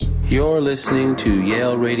You're listening to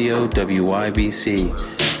Yale Radio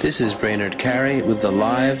WYBC. This is Brainerd Carey with the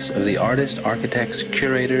lives of the artists, architects,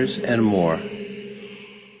 curators, and more.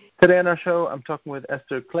 Today on our show, I'm talking with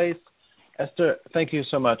Esther Claes. Esther, thank you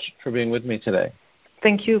so much for being with me today.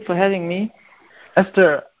 Thank you for having me.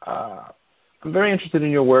 Esther, I'm very interested in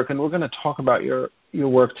your work, and we're going to talk about your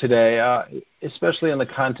work today, especially in the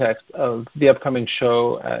context of the upcoming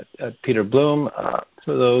show at Peter Bloom.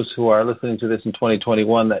 For those who are listening to this in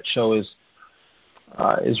 2021, that show is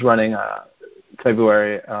running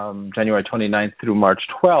January 29th through March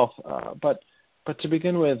 12th. But to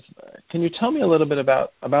begin with, can you tell me a little bit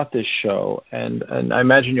about this show? And I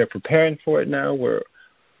imagine you're preparing for it now.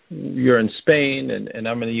 You're in Spain, and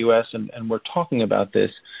I'm in the U.S., and we're talking about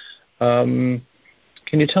this.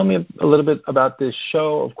 Can you tell me a little bit about this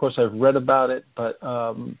show? Of course, I've read about it, but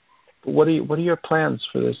what are your plans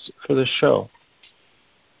for this show?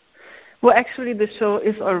 Well, actually, the show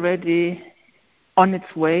is already on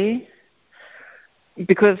its way,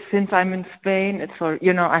 because since I'm in Spain,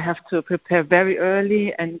 I have to prepare very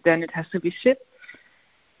early, and then it has to be shipped.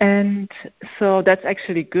 And so that's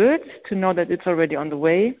actually good to know that it's already on the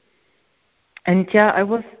way. And I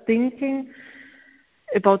was thinking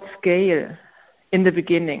about scale in the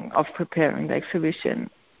beginning of preparing the exhibition.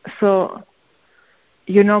 So,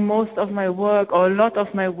 most of my work, or a lot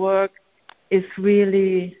of my work, is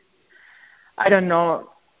really,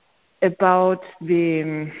 about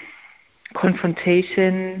the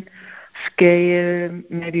confrontation, scale,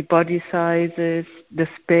 maybe body sizes, the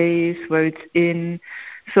space where it's in.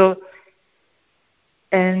 So,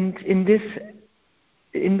 and in this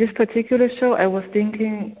particular show, I was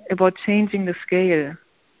thinking about changing the scale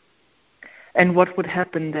and what would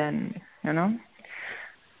happen then,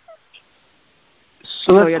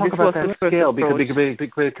 So let's talk about that scale,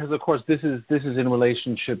 because of course this is in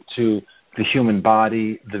relationship to the human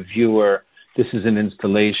body, the viewer. This is an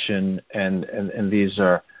installation, and these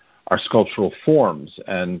are sculptural forms.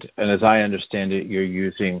 And as I understand it, you're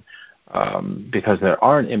using, because there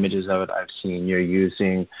aren't images of it I've seen, you're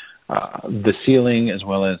using the ceiling as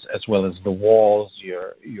well as the walls.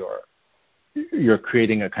 You're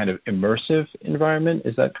creating a kind of immersive environment.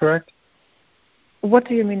 Is that correct? What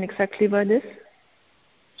do you mean exactly by this?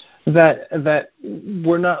 That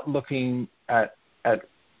we're not looking at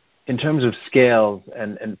in terms of scales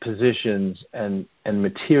and positions and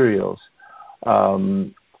materials.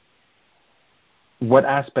 What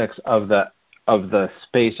aspects of the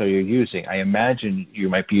space are you using? I imagine you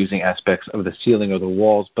might be using aspects of the ceiling or the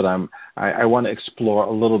walls, but I want to explore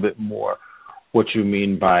a little bit more what you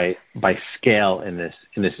mean by scale in this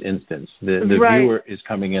instance. The right. Viewer is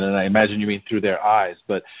coming in, and I imagine you mean through their eyes,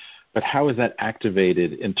 but how is that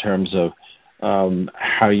activated in terms of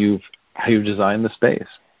how you've designed the space?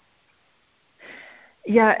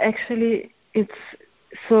 Yeah, actually, it's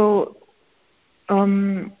so.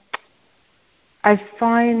 I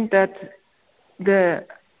find that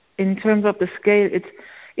in terms of the scale,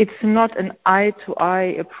 it's not an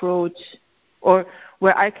eye-to-eye approach, or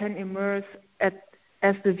where I can immerse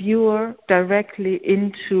as the viewer directly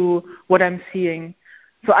into what I'm seeing.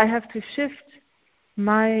 So I have to shift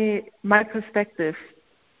my perspective,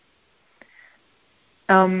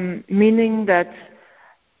 meaning that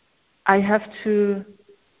I have to.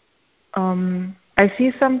 I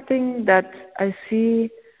see something that I see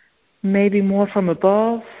maybe more from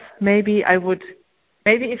above. Maybe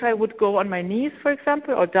if I would go on my knees, for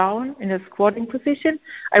example, or down in a squatting position,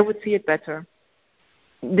 I would see it better.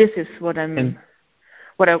 This is what I'm.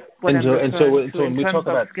 So when we talk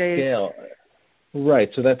about scale,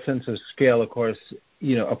 right? So that sense of scale, of course,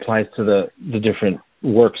 applies to the different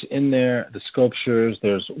works in there, the sculptures.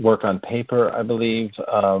 There's work on paper, I believe.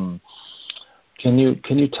 Can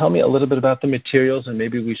you tell me a little bit about the materials, and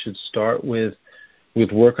maybe we should start with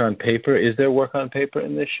work on paper? Is there work on paper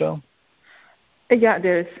in this show? Yeah,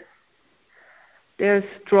 there's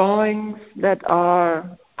drawings that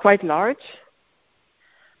are quite large,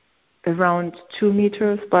 around 2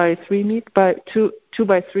 meters by 2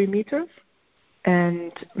 by 3 meters,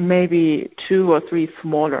 and maybe 2 or 3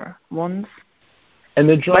 smaller ones. And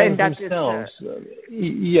the drawings themselves,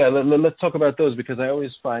 let's talk about those, because I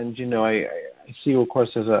always find, I see you, of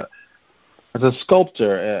course, as a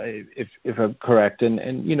sculptor, if I'm correct,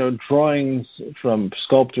 and drawings from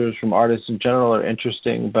sculptors, from artists in general, are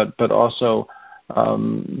interesting, but also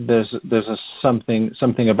there's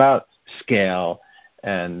something about scale,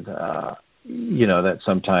 and that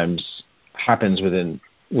sometimes happens within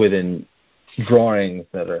drawings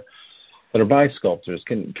that are by sculptors.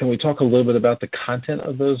 Can we talk a little bit about the content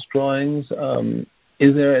of those drawings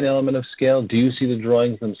Is there an element of scale? Do you see the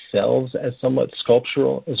drawings themselves as somewhat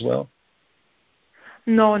sculptural as well?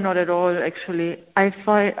 No, not at all, actually.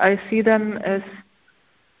 I see them as,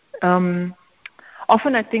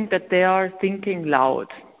 often I think that they are thinking loud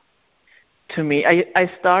to me.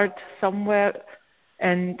 I start somewhere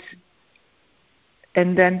and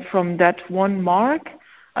then from that one mark,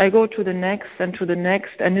 I go to the next and to the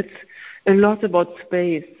next, and it's a lot about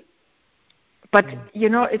space. But,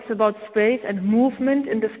 it's about space and movement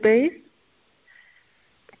in the space,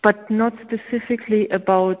 but not specifically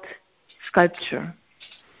about sculpture.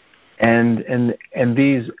 And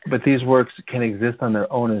these works can exist on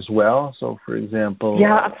their own as well. So, for example,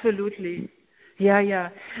 yeah, absolutely, yeah.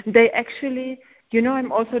 They actually,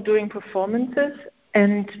 I'm also doing performances,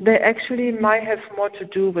 and they actually might have more to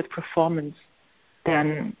do with performance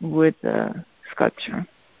than with sculpture.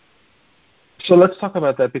 So let's talk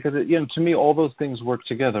about that, because to me all those things work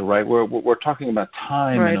together, right? We're talking about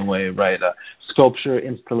time in a way, right? Sculpture,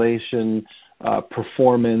 installation,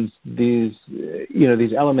 performance. These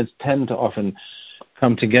elements tend to often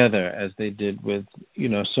come together, as they did with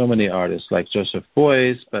so many artists like Joseph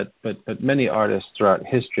Beuys, but many artists throughout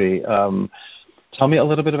history. Tell me a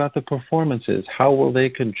little bit about the performances. How will they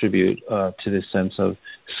contribute to this sense of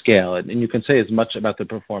scale? And you can say as much about the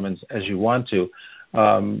performance as you want to,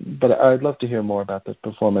 but I'd love to hear more about the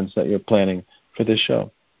performance that you're planning for this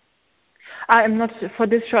show. For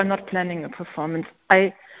this show, I'm not planning a performance.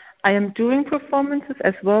 I am doing performances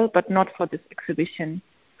as well, but not for this exhibition.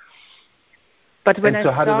 But when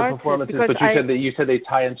how do the performances? But you said they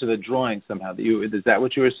tie into the drawing somehow. Is that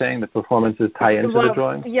what you were saying? The performances tie into the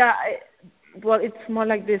drawing? Yeah. It's more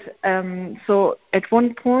like this. So at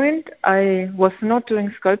one point, I was not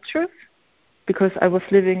doing sculptures because I was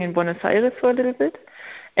living in Buenos Aires for a little bit,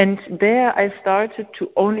 and there I started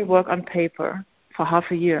to only work on paper for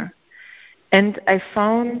half a year, and I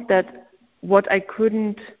found that what I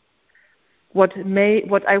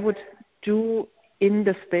would do in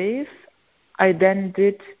the space, I then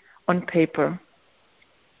did on paper.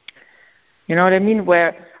 You know what I mean?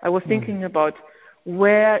 Where I was thinking about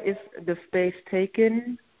where is the space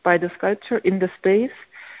taken by the sculpture in the space,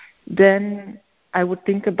 then I would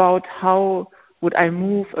think about how would I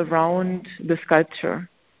move around the sculpture,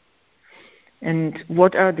 and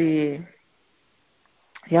what are the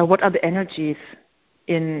energies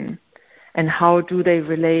in, and how do they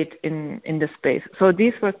relate in the space. So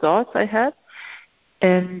these were thoughts I had,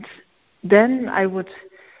 and then I would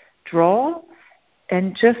draw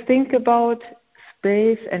and just think about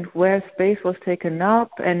space and where space was taken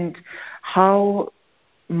up and how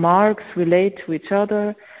marks relate to each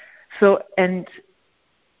other. So, and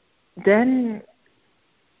then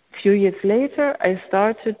a few years later, I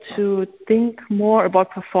started to think more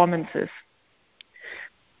about performances.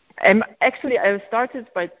 I started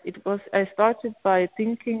by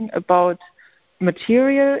thinking about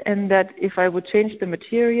material, and that if I would change the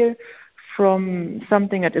material from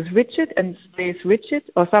something that is rigid and stays rigid,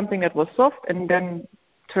 or something that was soft and then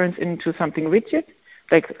turns into something rigid,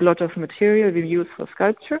 like a lot of material we use for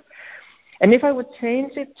sculpture. And if I would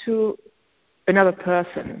change it to another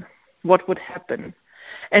person, what would happen?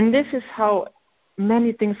 And this is how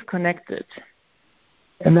many things connected.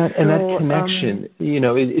 And that connection,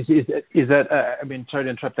 is that? I mean, sorry to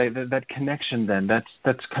interrupt. That connection, then,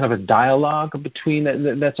 that's kind of a dialogue between.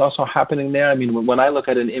 That's also happening there. I mean, when I look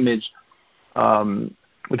at an image,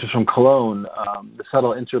 which is from Cologne, the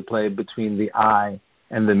subtle interplay between the I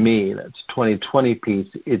and the me. That's 2020 piece.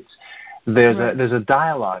 There's a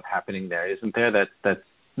dialogue happening there, isn't there? That's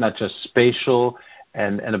not just spatial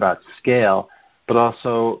and about scale, but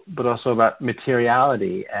also about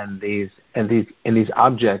materiality and these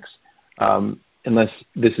objects, unless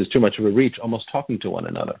this is too much of a reach, almost talking to one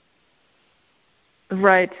another.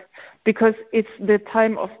 Right, because it's the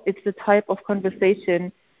type of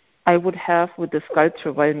conversation I would have with the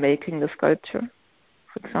sculpture while making the sculpture,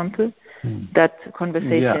 for example. That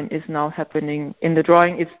conversation is now happening in the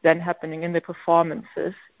drawing. It's then happening in the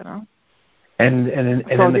performances. And in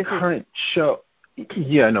the current show.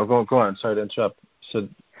 Yeah, no, go on. Sorry to interrupt.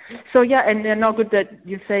 So yeah, and now good that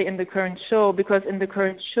you say in the current show, because in the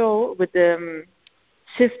current show, with the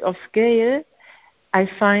shift of scale, I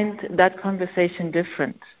find that conversation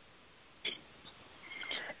different.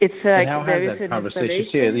 It's like how there has is that an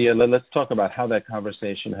conversation? Yeah, let's talk about how that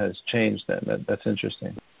conversation has changed. Then that's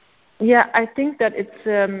interesting. Yeah, I think that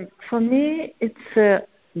it's for me it's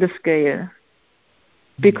the scale,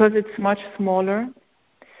 because it's much smaller.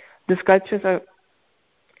 The sculptures are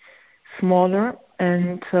smaller,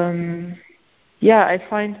 and I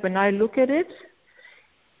find when I look at it,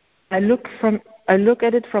 I look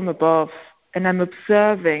at it from above, and I'm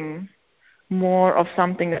observing more of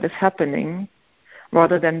something that is happening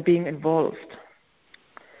rather than being involved.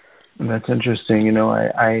 That's interesting. You know,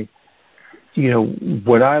 I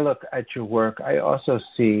when I look at your work, I also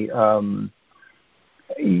see, a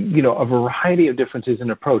variety of differences in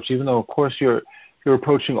approach. Even though, of course, you're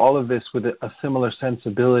approaching all of this with a similar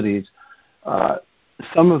sensibilities.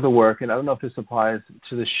 Some of the work, and I don't know if this applies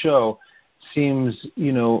to the show, seems,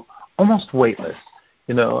 almost weightless.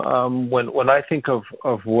 When I think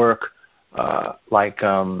of work like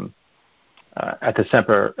at the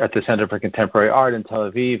Center for Contemporary Art in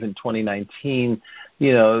Tel Aviv in 2019,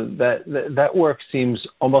 that work seems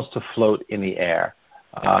almost to float in the air,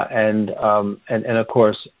 and of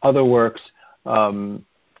course other works, that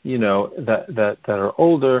are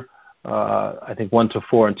older. I think 1 to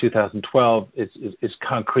 4 in 2012 is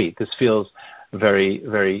concrete. This feels very,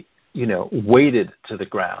 very, weighted to the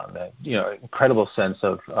ground. Incredible sense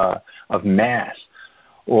of mass,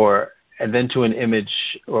 and then to an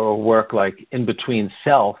image or work like In Between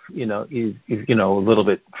Self, a little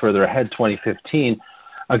bit further ahead, 2015.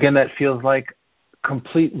 Again, that feels like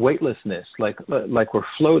complete weightlessness, like we're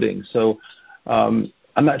floating. So I'm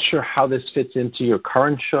not sure how this fits into your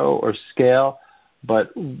current show or scale.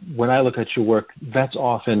 But when I look at your work, that's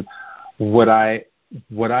often what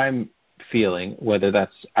I'm feeling, whether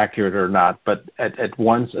that's accurate or not. But at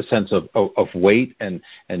once a sense of weight and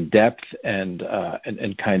depth and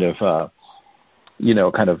kind of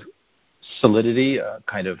solidity,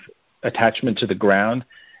 kind of attachment to the ground,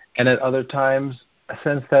 and at other times a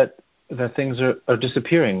sense that things are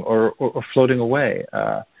disappearing or floating away.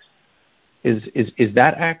 Is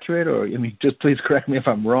that accurate, or just please correct me if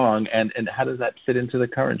I'm wrong? And how does that fit into the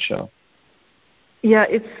current show? Yeah,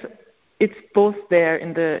 it's both there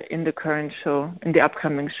in the current show, in the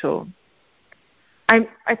upcoming show. I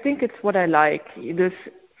think it's what I like. There's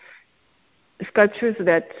sculptures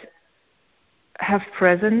that have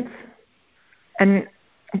presence,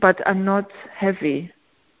 but are not heavy.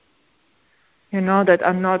 That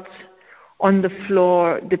are not on the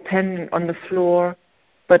floor, dependent on the floor,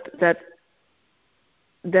 but that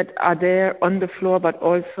are there on the floor, but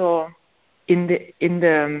also in the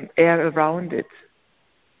air around it.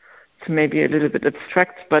 It's maybe a little bit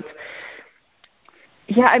abstract, but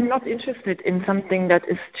yeah, I'm not interested in something that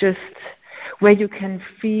is just where you can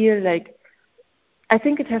feel like. I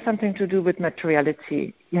think it has something to do with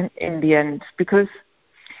materiality in the end, because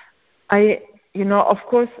of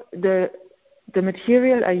course the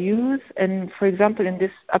material I use, and for example in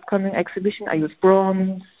this upcoming exhibition I use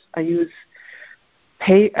bronze, I use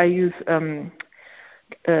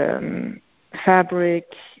fabric,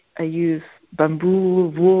 I use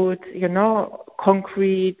bamboo, wood,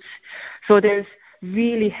 concrete. So there's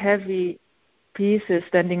really heavy pieces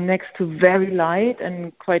standing next to very light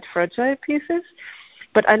and quite fragile pieces.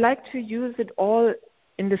 But I like to use it all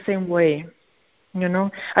in the same way.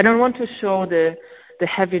 I don't want to show the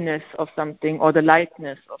heaviness of something or the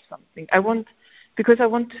lightness of something.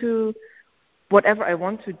 Whatever I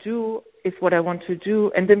want to do is what I want to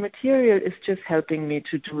do, and the material is just helping me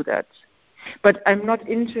to do that. But I'm not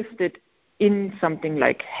interested in something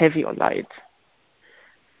like heavy or light.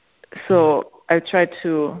 So I try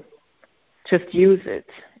to just use it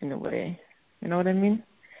in a way. You know what I mean?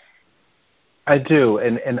 I do.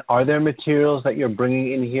 And are there materials that you're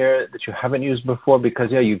bringing in here that you haven't used before?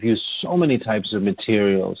 Because, you've used so many types of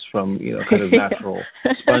materials, from, kind of natural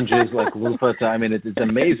sponges like loofah to, it's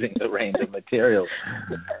amazing, the range of materials.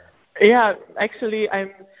 Yeah, actually,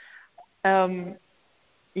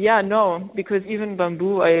 because even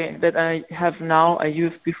bamboo that I have now, I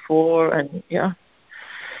used before, and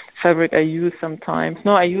fabric I use sometimes.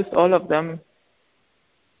 No, I used all of them.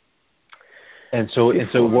 And so,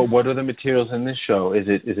 what are the materials in this show? Is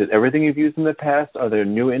it everything you've used in the past? Are there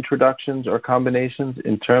new introductions or combinations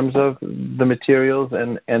in terms of the materials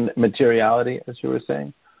and materiality, as you were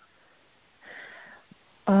saying?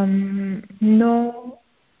 No.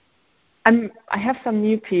 I have some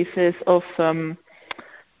new pieces of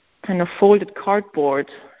kind of folded cardboard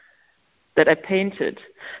that I painted.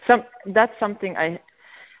 That's something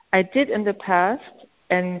I did in the past.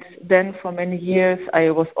 And then for many years, I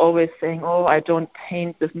was always saying, I don't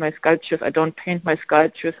paint with my sculptures. I don't paint my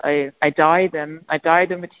sculptures. I dye them. I dye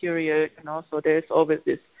the material, so there's always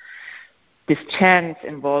this chance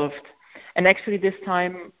involved. And actually this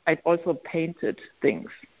time, I also painted things.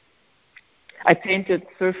 I painted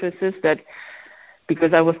surfaces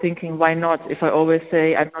because I was thinking, why not? If I always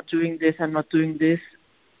say, I'm not doing this, I'm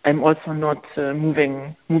also not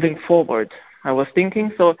moving forward. I was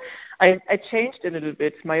thinking, so I changed a little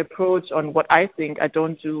bit my approach on what I think I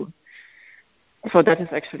don't do. So that is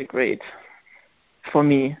actually great. for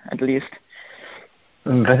me at least.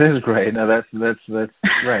 That is great. No, that's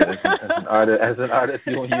right. As an artist,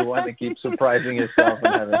 you want to keep surprising yourself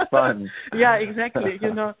and having fun. Yeah, exactly.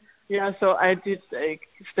 Yeah. So I did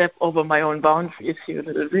step over my own boundaries here a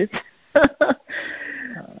little bit.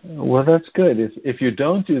 Well, that's good. If you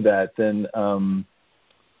don't do that, then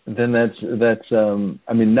that's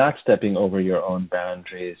I mean, not stepping over your own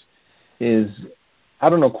boundaries is, I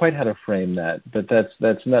don't know quite how to frame that, but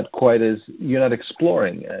that's not quite as, you're not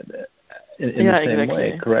exploring it in the same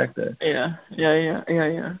way, correct? Yeah.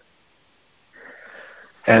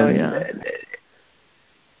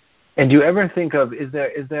 And do you ever think of, is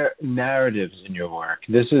there narratives in your work?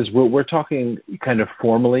 We're talking kind of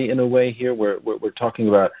formally in a way here. We're talking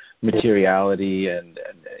about materiality and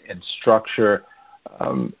structure.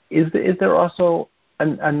 Is there also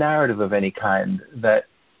a narrative of any kind that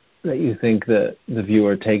you think the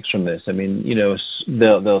viewer takes from this? I mean,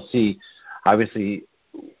 they'll see, obviously,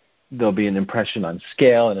 there'll be an impression on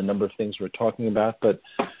scale and a number of things we're talking about, but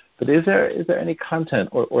is there any content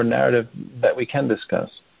or narrative that we can discuss?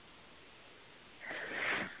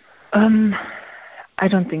 I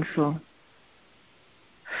don't think so.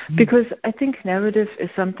 Because I think narrative is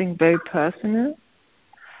something very personal.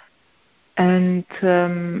 And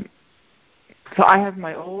so I have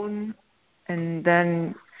my own, and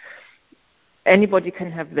then anybody can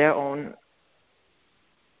have their own,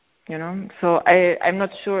 So I'm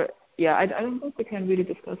not sure. Yeah, I don't think we can really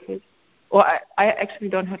discuss it. Or I actually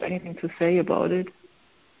don't have anything to say about it.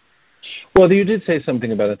 Well, you did say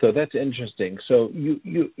something about it, though. That's interesting. So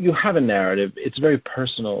you have a narrative. It's very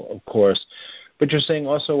personal, of course. But you're saying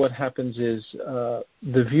also what happens is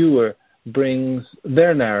the viewer brings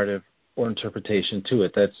their narrative or interpretation to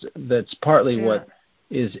it. That's partly what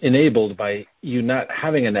is enabled by you not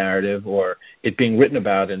having a narrative or it being written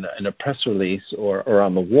about in a press release or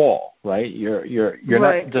on the wall, right? You're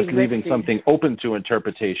right, not just leaving something open to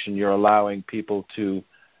interpretation. You're allowing people to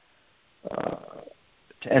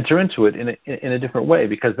enter into it in a different way,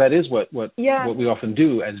 because that is what we often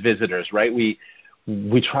do as visitors, right? We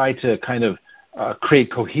try to kind of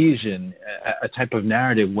create cohesion, a type of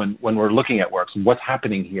narrative when we're looking at works. What's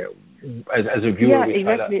happening here? As a viewer, we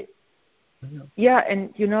try exactly. Yeah,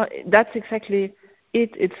 and that's exactly it.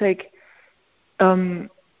 It's like,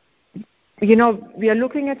 we are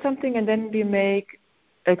looking at something and then we make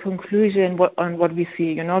a conclusion on what we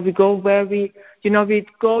see. We go where we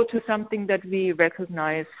go to something that we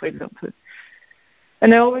recognize, for example.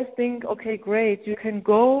 And I always think, okay, great, you can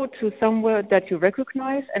go to somewhere that you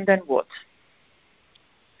recognize, and then what?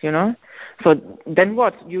 So then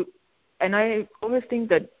what? And I always think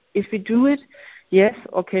that if we do it, yes,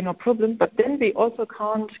 okay, no problem, but then we also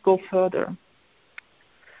can't go further.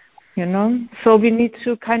 So we need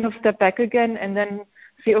to kind of step back again and then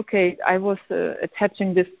see, okay, I was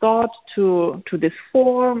attaching this thought to this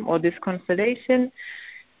form or this constellation,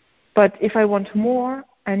 but if I want more,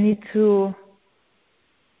 I need to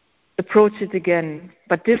approach it again,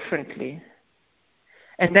 but differently.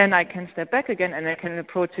 And then I can step back again and I can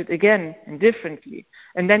approach it again and differently.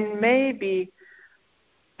 And then maybe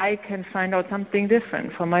I can find out something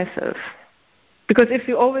different for myself. Because if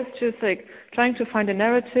you always just trying to find a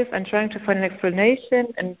narrative and trying to find an explanation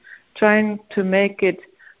and trying to make it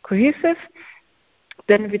cohesive,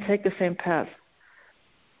 then we take the same path.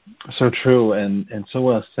 So true and so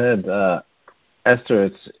well said,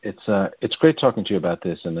 Esther. It's great talking to you about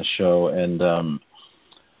this in the show. And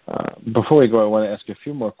before we go, I want to ask you a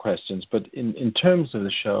few more questions. But in terms of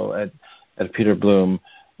the show at Peter Bloom,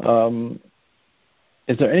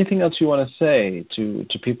 is there anything else you want to say to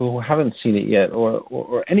people who haven't seen it yet,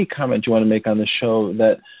 or any comment you want to make on the show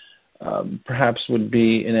that perhaps would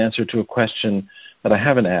be an answer to a question that I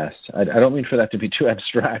haven't asked? I don't mean for that to be too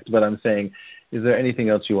abstract, but I'm saying, is there anything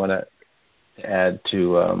else you want to add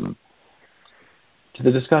to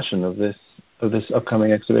the discussion of this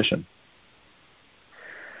upcoming exhibition?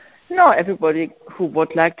 No, everybody who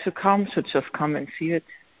would like to come should just come and see it.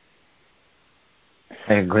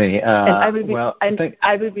 I agree. And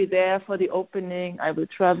I will be there for the opening. I will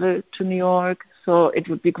travel to New York, so it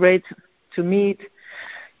would be great to meet.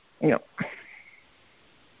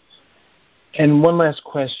 And one last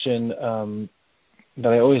question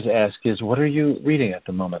that I always ask is, what are you reading at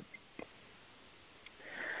the moment?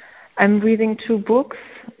 I'm reading 2 books.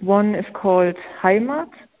 One is called Heimat.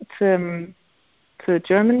 It's a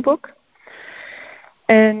German book.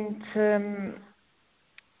 And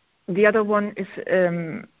the other one is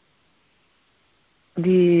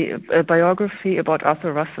the biography about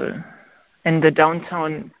Arthur Russell and the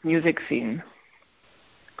downtown music scene.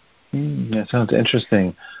 That sounds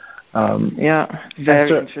interesting.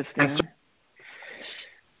 Very interesting.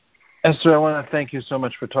 Esther, I want to thank you so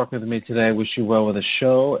much for talking with me today. I wish you well with the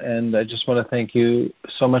show, and I just want to thank you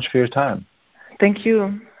so much for your time. Thank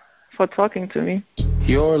you for talking to me.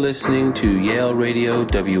 You're listening to Yale Radio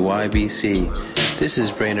WYBC. This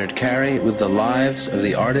is Brainerd Carey with the lives of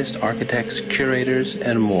the artists, architects, curators,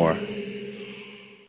 and more.